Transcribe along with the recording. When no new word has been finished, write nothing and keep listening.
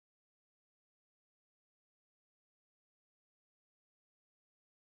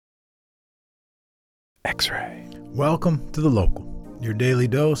X-Ray. Welcome to The Local, your daily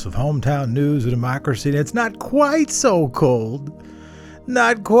dose of hometown news and democracy. And it's not quite so cold,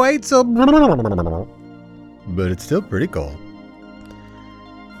 not quite so, but it's still pretty cold.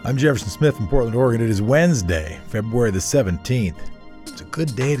 I'm Jefferson Smith from Portland, Oregon. It is Wednesday, February the 17th. It's a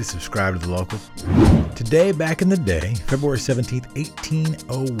good day to subscribe to The Local. Today, back in the day, February 17th,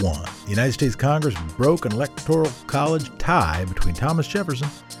 1801, the United States Congress broke an electoral college tie between Thomas Jefferson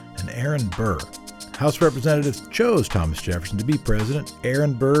and Aaron Burr. House Representatives chose Thomas Jefferson to be president.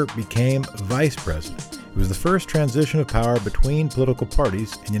 Aaron Burr became vice president. It was the first transition of power between political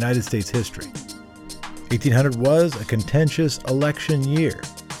parties in United States history. 1800 was a contentious election year.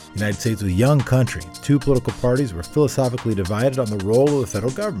 The United States was a young country. Two political parties were philosophically divided on the role of the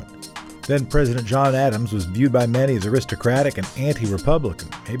federal government. Then President John Adams was viewed by many as aristocratic and anti-Republican,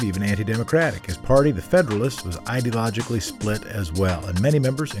 maybe even anti-democratic. His party, the Federalists, was ideologically split as well, and many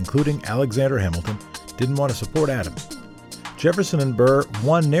members, including Alexander Hamilton, didn't want to support Adams. Jefferson and Burr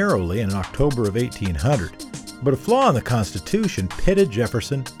won narrowly in October of 1800, but a flaw in the Constitution pitted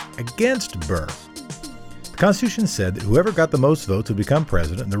Jefferson against Burr. The Constitution said that whoever got the most votes would become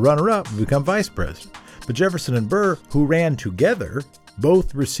president, and the runner-up would become vice president. But Jefferson and Burr, who ran together,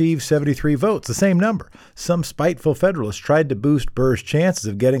 both received 73 votes, the same number. Some spiteful Federalists tried to boost Burr's chances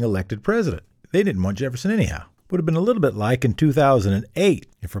of getting elected president. They didn't want Jefferson anyhow. Would have been a little bit like in 2008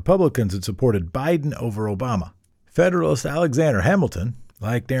 if Republicans had supported Biden over Obama. Federalist Alexander Hamilton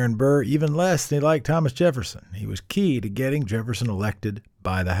liked Aaron Burr even less than he liked Thomas Jefferson. He was key to getting Jefferson elected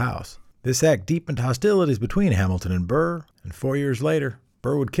by the House. This act deepened hostilities between Hamilton and Burr, and 4 years later,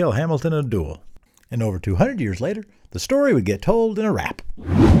 Burr would kill Hamilton in a duel. And over 200 years later, the story would get told in a rap.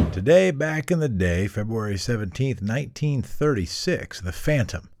 Today, back in the day, February 17th, 1936, the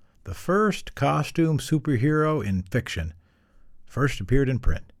Phantom, the first costume superhero in fiction, first appeared in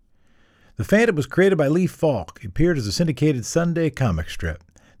print. The Phantom was created by Lee Falk. He appeared as a syndicated Sunday comic strip.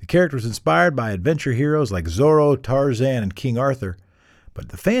 The character was inspired by adventure heroes like Zorro, Tarzan, and King Arthur. But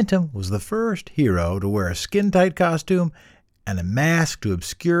the Phantom was the first hero to wear a skin-tight costume and a mask to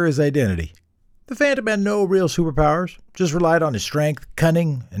obscure his identity. The Phantom had no real superpowers, just relied on his strength,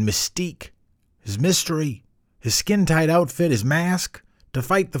 cunning, and mystique, his mystery, his skin-tight outfit, his mask, to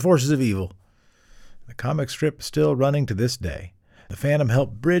fight the forces of evil. The comic strip is still running to this day. The Phantom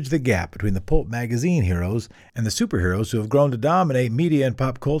helped bridge the gap between the pulp magazine heroes and the superheroes who have grown to dominate media and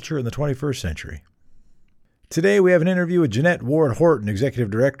pop culture in the 21st century. Today we have an interview with Jeanette Horton, Executive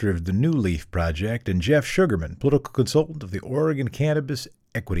Director of the New Leaf Project, and Jeff Sugerman, Political Consultant of the Oregon Cannabis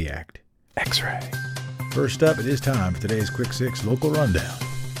Equity Act. X-Ray. First up, it is time for today's Quick Six Local Rundown.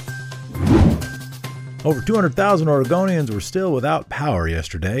 Over 200,000 Oregonians were still without power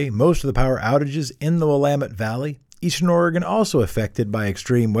yesterday, most of the power outages in the Willamette Valley. Eastern Oregon also affected by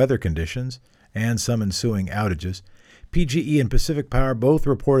extreme weather conditions and some ensuing outages. PGE and Pacific Power both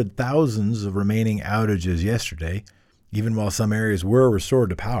reported thousands of remaining outages yesterday, even while some areas were restored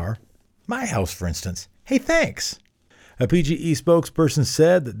to power. My house, for instance. Hey, thanks! A PGE spokesperson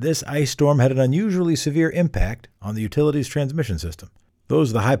said that this ice storm had an unusually severe impact on the utility's transmission system. Those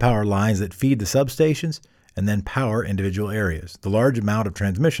are the high-power lines that feed the substations and then power individual areas. The large amount of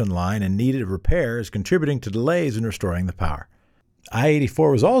transmission line and needed repair is contributing to delays in restoring the power.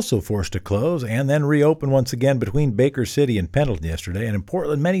 I-84 was also forced to close and then reopen once again between Baker City and Pendleton yesterday, and in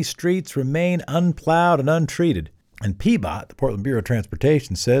Portland many streets remain unplowed and untreated. And PBOT, the Portland Bureau of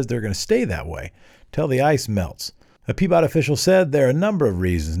Transportation, says they're going to stay that way till the ice melts. A PBOT official said there are a number of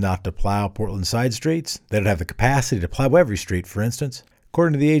reasons not to plow Portland side streets. They don't have the capacity to plow every street, for instance.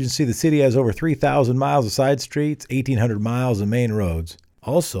 According to the agency, the city has over 3,000 miles of side streets, 1,800 miles of main roads.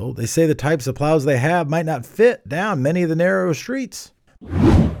 Also, they say the types of plows they have might not fit down many of the narrow streets.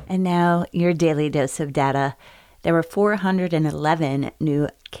 And now, your daily dose of data. There were 411 new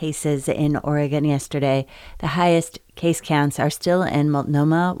cases in Oregon yesterday. The highest case counts are still in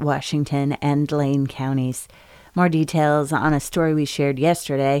Multnomah, Washington, and Lane counties. More details on a story we shared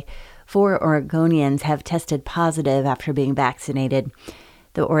yesterday. 4 Oregonians have tested positive after being vaccinated.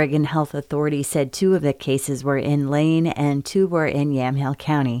 The Oregon Health Authority said 2 of the cases were in Lane and 2 were in Yamhill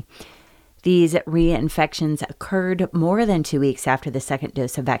County. These reinfections occurred more than 2 weeks after the second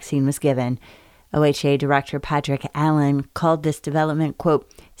dose of vaccine was given. OHA Director Patrick Allen called this development, quote,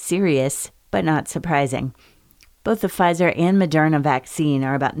 serious but not surprising. Both the Pfizer and Moderna vaccine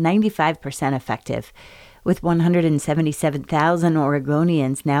are about 95% effective. With 177,000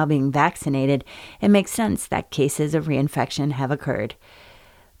 Oregonians now being vaccinated, it makes sense that cases of reinfection have occurred.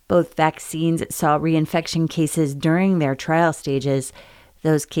 Both vaccines saw reinfection cases during their trial stages.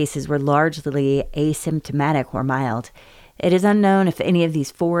 Those cases were largely asymptomatic or mild. It is unknown if any of these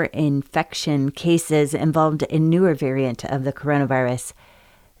 4 infection cases involved a newer variant of the coronavirus.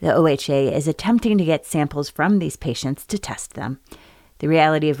 The OHA is attempting to get samples from these patients to test them. The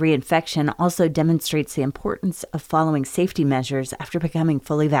reality of reinfection also demonstrates the importance of following safety measures after becoming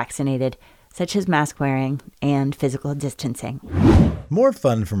fully vaccinated, such as mask wearing and physical distancing. More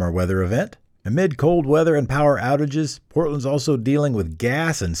fun from our weather event. Amid cold weather and power outages, Portland's also dealing with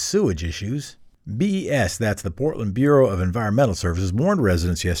gas and sewage issues. BES, that's the Portland Bureau of Environmental Services, warned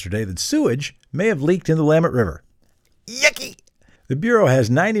residents yesterday that sewage may have leaked into the Willamette River. Yucky! The Bureau has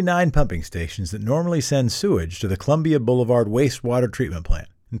 99 pumping stations that normally send sewage to the Columbia Boulevard wastewater treatment plant.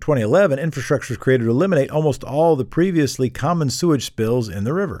 In 2011, infrastructure was created to eliminate almost all the previously common sewage spills in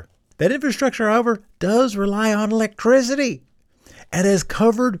the river. That infrastructure, however, does rely on electricity. And as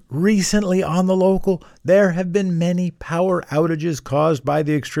covered recently on The Local, there have been many power outages caused by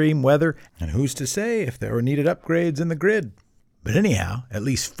the extreme weather, and who's to say if there were needed upgrades in the grid? But anyhow, at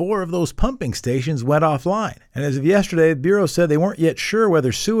least 4 of those pumping stations went offline. And as of yesterday, the Bureau said they weren't yet sure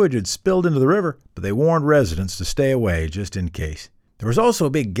whether sewage had spilled into the river, but they warned residents to stay away just in case. There was also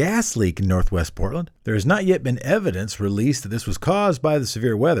a big gas leak in northwest Portland. There has not yet been evidence released that this was caused by the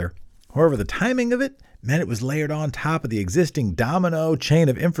severe weather. However, the timing of it meant it was layered on top of the existing domino chain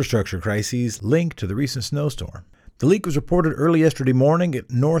of infrastructure crises linked to the recent snowstorm. The leak was reported early yesterday morning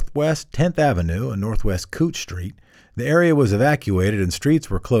at Northwest 10th Avenue and Northwest Cooch Street. The area was evacuated and streets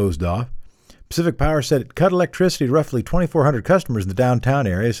were closed off. Pacific Power said it cut electricity to roughly 2,400 customers in the downtown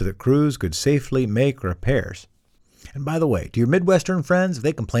area so that crews could safely make repairs. And by the way, to your Midwestern friends, if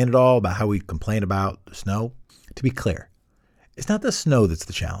they complain at all about how we complain about the snow, to be clear, it's not the snow that's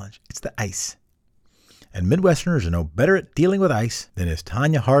the challenge, it's the ice. And Midwesterners are no better at dealing with ice than is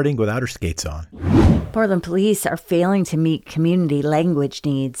Tanya Harding without her skates on. Portland police are failing to meet community language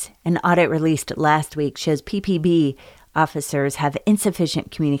needs. An audit released last week shows PPB officers have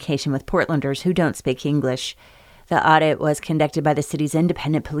insufficient communication with Portlanders who don't speak English. The audit was conducted by the city's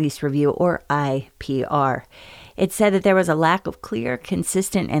Independent Police Review, or IPR. It said that there was a lack of clear,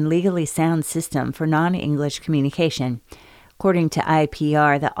 consistent, and legally sound system for non-English communication. According to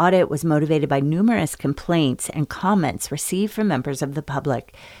IPR, the audit was motivated by numerous complaints and comments received from members of the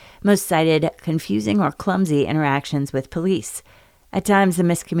public. Most cited confusing or clumsy interactions with police. At times, the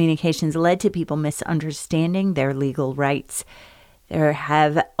miscommunications led to people misunderstanding their legal rights. There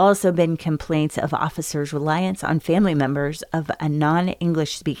have also been complaints of officers' reliance on family members of a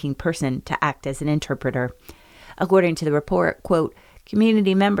non-English speaking person to act as an interpreter. According to the report, quote,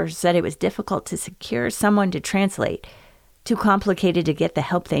 community members said it was difficult to secure someone to translate, too complicated to get the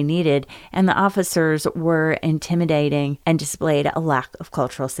help they needed, and the officers were intimidating and displayed a lack of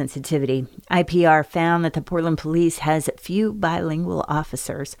cultural sensitivity. IPR found that the Portland Police has few bilingual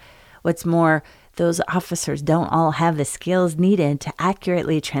officers. What's more, those officers don't all have the skills needed to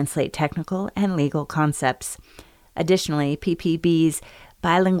accurately translate technical and legal concepts. Additionally, PPB's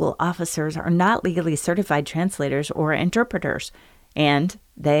bilingual officers are not legally certified translators or interpreters, and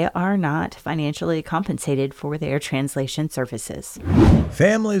they are not financially compensated for their translation services.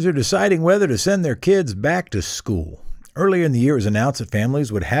 Families are deciding whether to send their kids back to school. Earlier in the year, it was announced that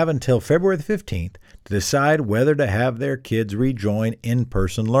families would have until February the 15th to decide whether to have their kids rejoin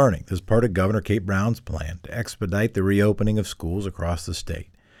in-person learning. This is part of Governor Kate Brown's plan to expedite the reopening of schools across the state.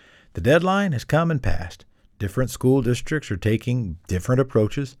 The deadline has come and passed. Different school districts are taking different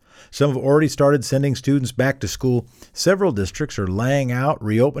approaches. Some have already started sending students back to school. Several districts are laying out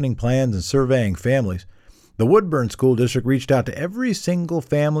reopening plans and surveying families. The Woodburn School District reached out to every single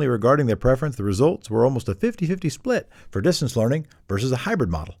family regarding their preference. The results were almost a 50-50 split for distance learning versus a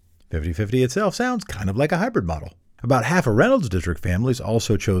hybrid model. 50-50 itself sounds kind of like a hybrid model. About half of Reynolds District families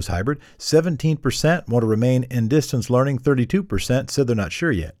also chose hybrid. 17% want to remain in distance learning. 32% said they're not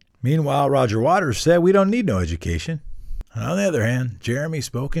sure yet. Meanwhile, Roger Waters said we don't need no education. And on the other hand, Jeremy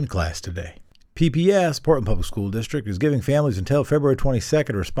spoke in class today. PPS, Portland Public School District, is giving families until February 22nd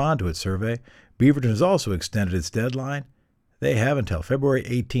to respond to its survey. Beaverton has also extended its deadline. They have until February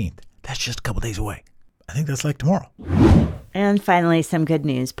 18th. That's just a couple days away. I think that's like tomorrow. And finally, some good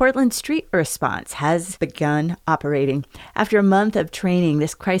news. Portland Street Response has begun operating. After a month of training,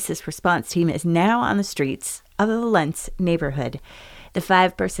 this crisis response team is now on the streets of the Lentz neighborhood. The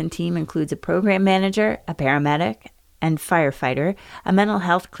 5-person team includes a program manager, a paramedic and firefighter, a mental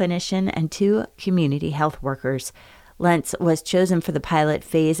health clinician, and 2 community health workers. Lentz was chosen for the pilot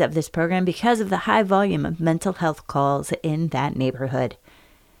phase of this program because of the high volume of mental health calls in that neighborhood.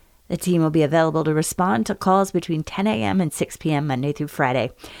 The team will be available to respond to calls between 10 a.m. and 6 p.m. Monday through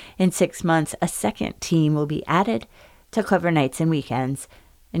Friday. In 6 months, a second team will be added to cover nights and weekends.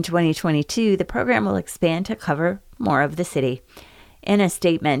 In 2022, the program will expand to cover more of the city. In a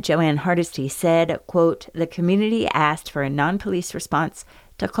statement, Joanne Hardesty said, quote, "The community asked for a non-police response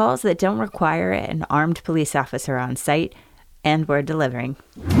to calls that don't require an armed police officer on site, and we're delivering."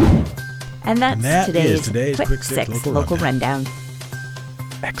 And that's today's Quick Six Local Rundown.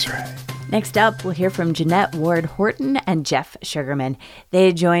 X-ray. Next up, we'll hear from Jeanette Horton and Geoff Sugerman.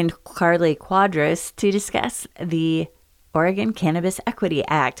 They joined Carly Quadros to discuss the Oregon Cannabis Equity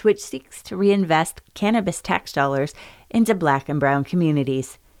Act, which seeks to reinvest cannabis tax dollars into Black and Brown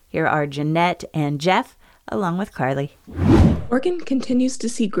communities. Here are Jeanette and Geoff, along with Carly. Oregon continues to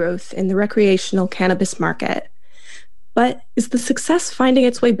see growth in the recreational cannabis market. But is the success finding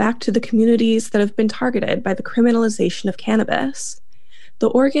its way back to the communities that have been targeted by the criminalization of cannabis? The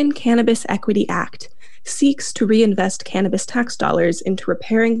Oregon Cannabis Equity Act seeks to reinvest cannabis tax dollars into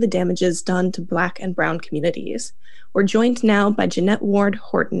repairing the damages done to Black and Brown communities. We're joined now by Jeanette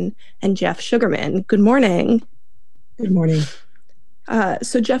Horton and Geoff Sugerman. Good morning. Good morning.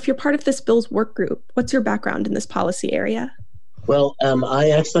 So Geoff, you're part of this bill's work group. What's your background in this policy area? Well,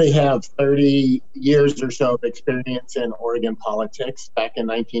 I actually have 30 years or so of experience in Oregon politics. Back in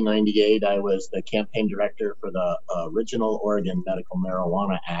 1998, I was the campaign director for the original Oregon Medical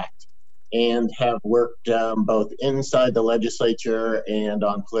Marijuana Act and have worked both inside the legislature and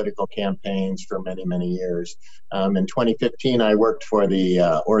on political campaigns for many, many years. In 2015, I worked for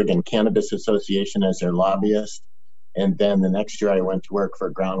the Oregon Cannabis Association as their lobbyist. And then the next year, I went to work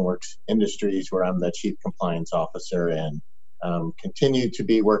for Groundworks Industries, where I'm the chief compliance officer and continue to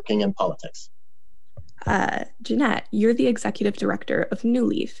be working in politics. Jeanette, you're the executive director of New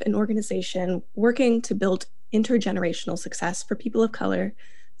Leaf, an organization working to build intergenerational success for people of color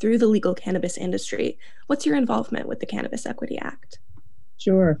through the legal cannabis industry. What's your involvement with the Cannabis Equity Act?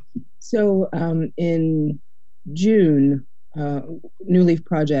 Sure. So in June, New Leaf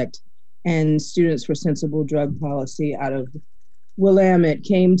Project and Students for Sensible Drug Policy out of Willamette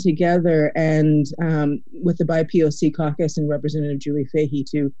came together and with the BIPOC caucus and Representative Julie Fahey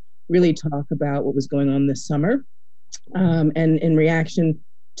to really talk about what was going on this summer. And in reaction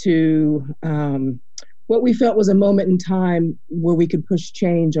to what we felt was a moment in time where we could push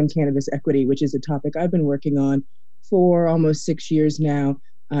change on cannabis equity, which is a topic I've been working on for almost 6 years now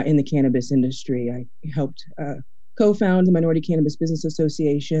in the cannabis industry. I helped co-found the Minority Cannabis Business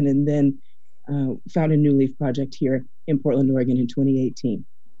Association and then founded New Leaf Project here in Portland, Oregon in 2018.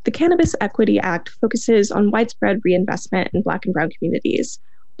 The Cannabis Equity Act focuses on widespread reinvestment in Black and Brown communities.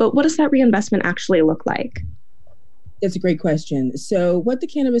 But what does that reinvestment actually look like? That's a great question. So what the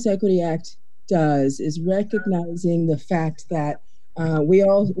Cannabis Equity Act does is recognizing the fact that we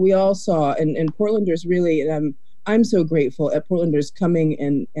all saw, and Portlanders really, I'm so grateful at Portlanders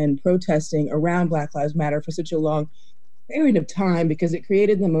coming and protesting around Black Lives Matter for such a long period of time, because it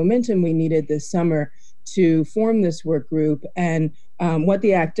created the momentum we needed this summer to form this work group. And what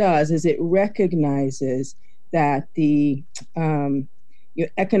the act does is it recognizes that the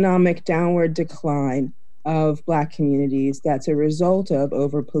economic downward decline of Black communities that's a result of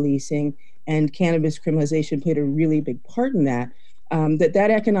over-policing and cannabis criminalization played a really big part in that.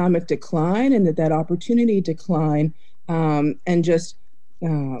 That economic decline and that opportunity decline and just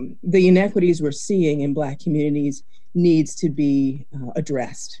the inequities we're seeing in Black communities needs to be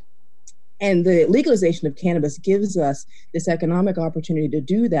addressed. And the legalization of cannabis gives us this economic opportunity to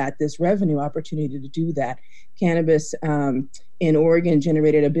do that, this revenue opportunity to do that. Cannabis in Oregon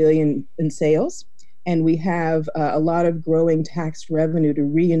generated $1 billion in sales, and we have a lot of growing tax revenue to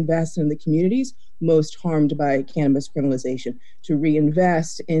reinvest in the communities most harmed by cannabis criminalization, to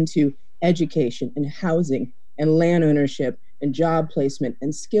reinvest into education and housing and land ownership and job placement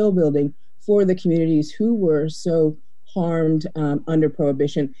and skill building for the communities who were so harmed under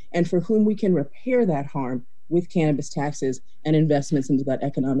prohibition and for whom we can repair that harm with cannabis taxes and investments into that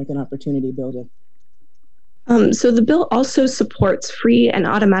economic and opportunity building. So the bill also supports free and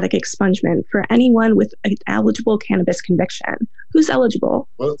automatic expungement for anyone with an eligible cannabis conviction. Who's eligible?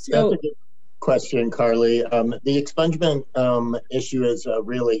 Well, that's a good question, Carly. The expungement issue is a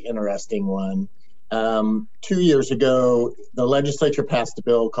really interesting one. 2 years ago, the legislature passed a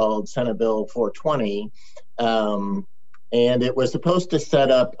bill called Senate Bill 420, and it was supposed to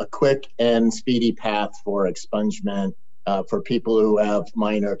set up a quick and speedy path for expungement for people who have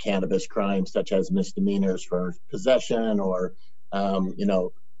minor cannabis crimes, such as misdemeanors for possession or,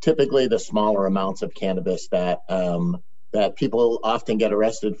 typically the smaller amounts of cannabis that people often get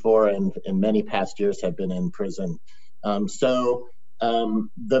arrested for and in many past years have been in prison.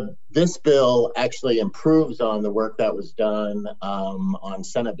 This bill actually improves on the work that was done on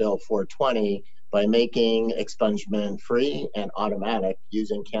Senate Bill 420 by making expungement free and automatic,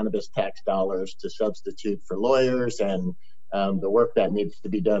 using cannabis tax dollars to substitute for lawyers and the work that needs to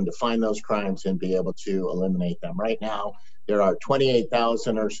be done to find those crimes and be able to eliminate them. Right now, there are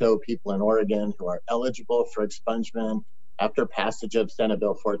 28,000 or so people in Oregon who are eligible for expungement. After passage of Senate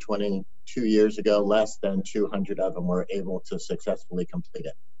Bill 420 2 years ago, less than 200 of them were able to successfully complete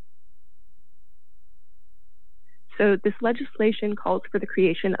it. So this legislation calls for the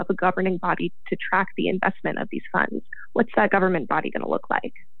creation of a governing body to track the investment of these funds. What's that government body going to look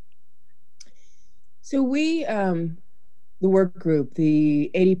like? So we, the work group, the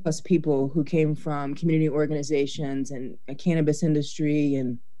 80 plus people who came from community organizations and a cannabis industry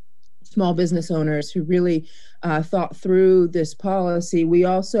and small business owners who really thought through this policy. We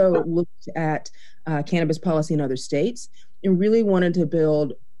also looked at cannabis policy in other states and really wanted to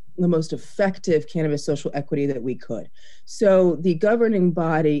build the most effective cannabis social equity that we could. So the governing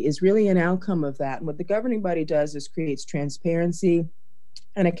body is really an outcome of that. And what the governing body does is creates transparency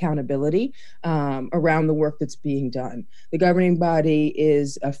and accountability around the work that's being done. The governing body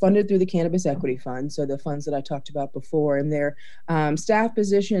is funded through the Cannabis Equity Fund, so the funds that I talked about before, and they're staff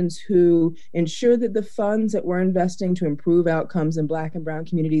positions who ensure that the funds that we're investing to improve outcomes in Black and Brown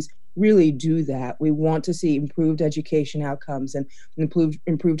communities really do that. We want to see improved education outcomes and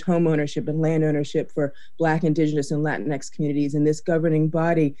improved home ownership and land ownership for Black, Indigenous, and Latinx communities. And this governing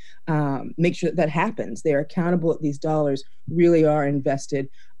body makes sure that happens. They're accountable that these dollars really are invested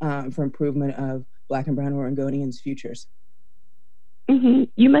for improvement of Black and Brown Oregonians' futures. Mm-hmm.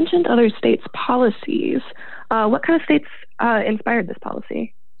 You mentioned other states' policies. What kind of states inspired this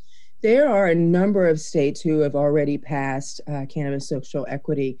policy? There are a number of states who have already passed cannabis social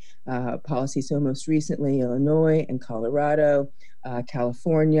equity policy. So most recently, Illinois and Colorado.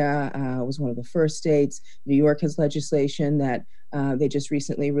 California was one of the first states. New York has legislation that they just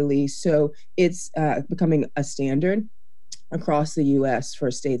recently released. So it's becoming a standard across the U.S. for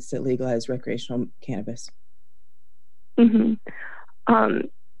states that legalize recreational cannabis. Mm-hmm.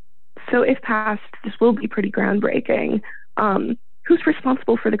 So if passed, this will be pretty groundbreaking. Who's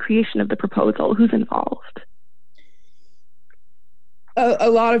responsible for the creation of the proposal? Who's involved? A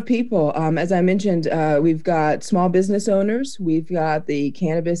lot of people. As I mentioned, we've got small business owners. We've got the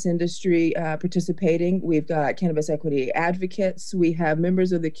cannabis industry participating. We've got cannabis equity advocates. We have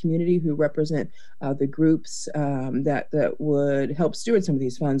members of the community who represent the groups that would help steward some of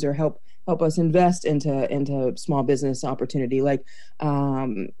these funds or help us invest into small business opportunity. Like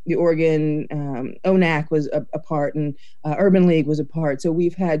the Oregon ONAC was a part, and Urban League was a part. So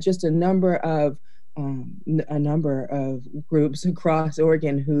we've had just a number of groups across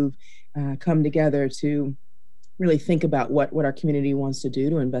Oregon who've come together to really think about what our community wants to do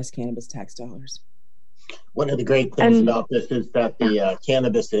to invest cannabis tax dollars. One of the great things about this is that the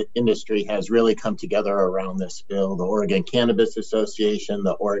cannabis industry has really come together around this bill. The Oregon Cannabis Association,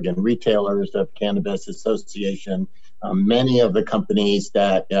 the Oregon Retailers of Cannabis Association, many of the companies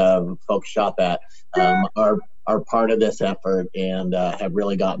that folks shop at are part of this effort and have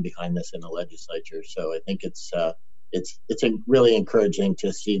really gotten behind this in the legislature. So I think it's really encouraging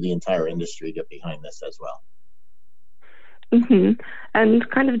to see the entire industry get behind this as well. Mm-hmm. And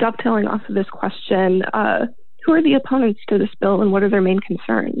kind of dovetailing off of this question, who are the opponents to this bill and what are their main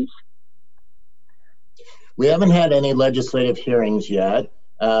concerns? We haven't had any legislative hearings yet.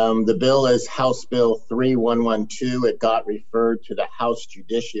 The bill is House Bill 3112. It got referred to the House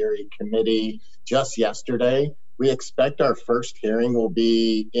Judiciary Committee just yesterday. We expect our first hearing will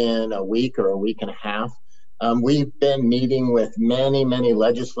be in a week or a week and a half. We've been meeting with many, many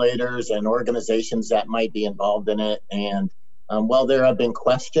legislators and organizations that might be involved in it. And while there have been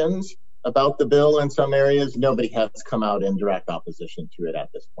questions about the bill in some areas, nobody has come out in direct opposition to it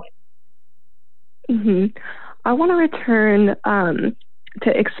at this point. Mm-hmm. I want to return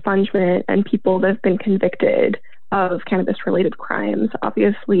to expungement and people that have been convicted of cannabis-related crimes.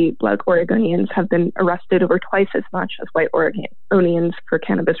 Obviously, Black Oregonians have been arrested over twice as much as white Oregonians for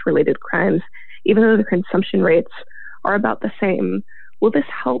cannabis-related crimes, even though the consumption rates are about the same. Will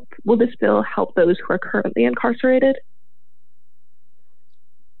this bill help those who are currently incarcerated?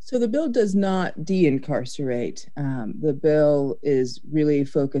 So the bill does not de-incarcerate. The bill is really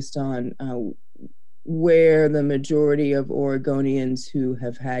focused on where the majority of Oregonians who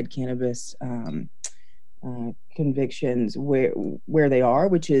have had cannabis convictions, where they are,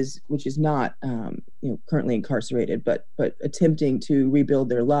 which is not currently incarcerated, but attempting to rebuild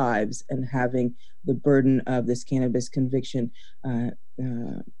their lives and having the burden of this cannabis conviction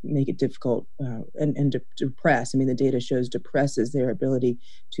make it difficult and depress. I mean, the data shows depresses their ability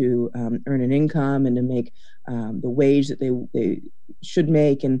to earn an income and to make the wage that they should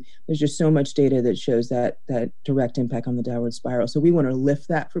make. And there's just so much data that shows that direct impact on the downward spiral. So we want to lift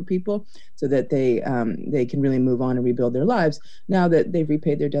that for people so that they can really move on and rebuild their lives now that they've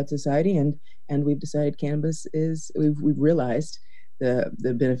repaid their debt to society. And we've decided cannabis we've realized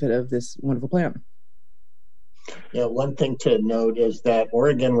the benefit of this wonderful plant. Yeah, one thing to note is that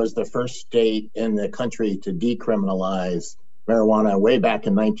Oregon was the first state in the country to decriminalize marijuana way back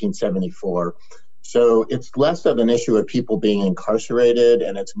in 1974. So it's less of an issue of people being incarcerated,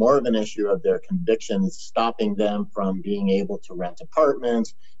 and it's more of an issue of their convictions stopping them from being able to rent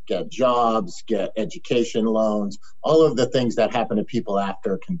apartments, get jobs, get education loans, all of the things that happen to people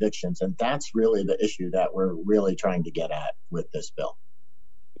after convictions. And that's really the issue that we're really trying to get at with this bill.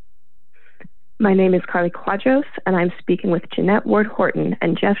 My name is Carly Quadros, and I'm speaking with Jeanette Ward Horton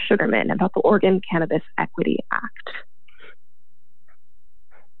and Jeff Sugerman about the Oregon Cannabis Equity Act.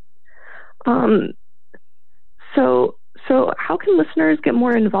 So how can listeners get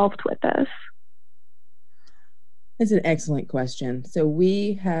more involved with this? That's an excellent question. So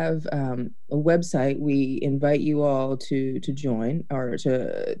we have a website. We invite you all to join or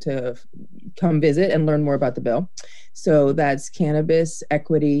to come visit and learn more about the bill. So that's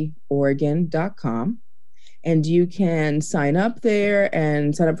cannabisequityoregon.com. And you can sign up there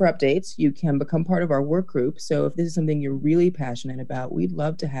and sign up for updates. You can become part of our work group. So if this is something you're really passionate about, we'd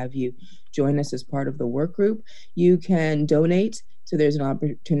love to have you join us as part of the work group. You can donate. So there's an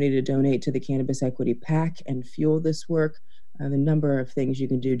opportunity to donate to the Cannabis Equity PAC and fuel this work. The number of things you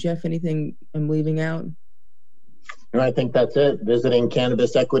can do. Jeff, anything I'm leaving out? No, I think that's it. Visiting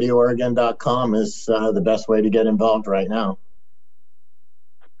cannabisequityoregon.com is the best way to get involved right now.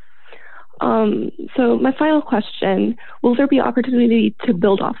 So my final question, will there be opportunity to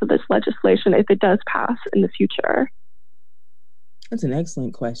build off of this legislation if it does pass in the future? That's an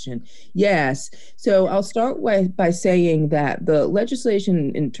excellent question. Yes. So I'll start by saying that the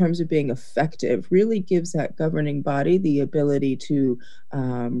legislation, in terms of being effective, really gives that governing body the ability to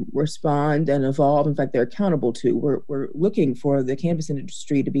respond and evolve. In fact, they're accountable to. We're looking for the cannabis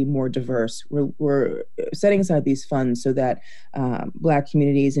industry to be more diverse. We're setting aside these funds so that Black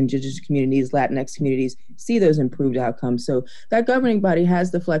communities, Indigenous communities, Latinx communities see those improved outcomes. So that governing body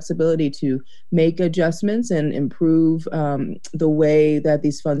has the flexibility to make adjustments and improve the way that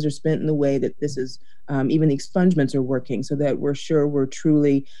these funds are spent and the way that this is, even the expungements are working, so that we're sure we're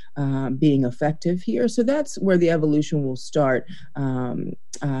truly being effective here. So that's where the evolution will start,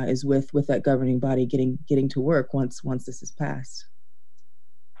 is with that governing body getting to work once this is passed.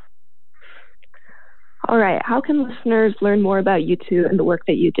 All right. How can listeners learn more about you two and the work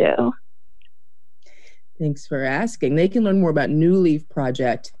that you do? Thanks for asking. They can learn more about New Leaf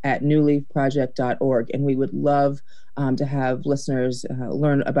Project at newleafproject.org, and we would love to have listeners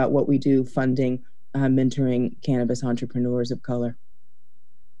learn about what we do funding, mentoring cannabis entrepreneurs of color.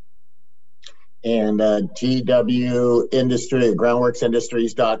 And GW Industry,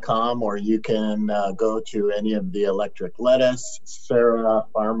 groundworksindustries.com, or you can go to any of the Electric Lettuce, Sarah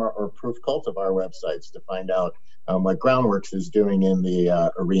Pharma, or Proof Cultivar websites to find out what Groundworks is doing in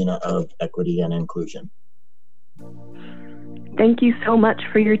the arena of equity and inclusion. Thank you so much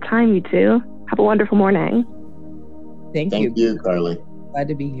for your time, you two. Have a wonderful morning. Thank you, Carly. Glad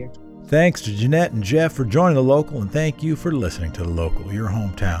to be here. Thanks to Jeanette and Jeff for joining The Local, and thank you for listening to The Local, your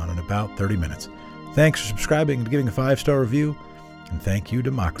hometown, in about 30 minutes. Thanks for subscribing and giving a 5-star review, and thank you,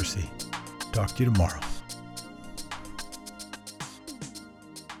 Democracy. Talk to you tomorrow.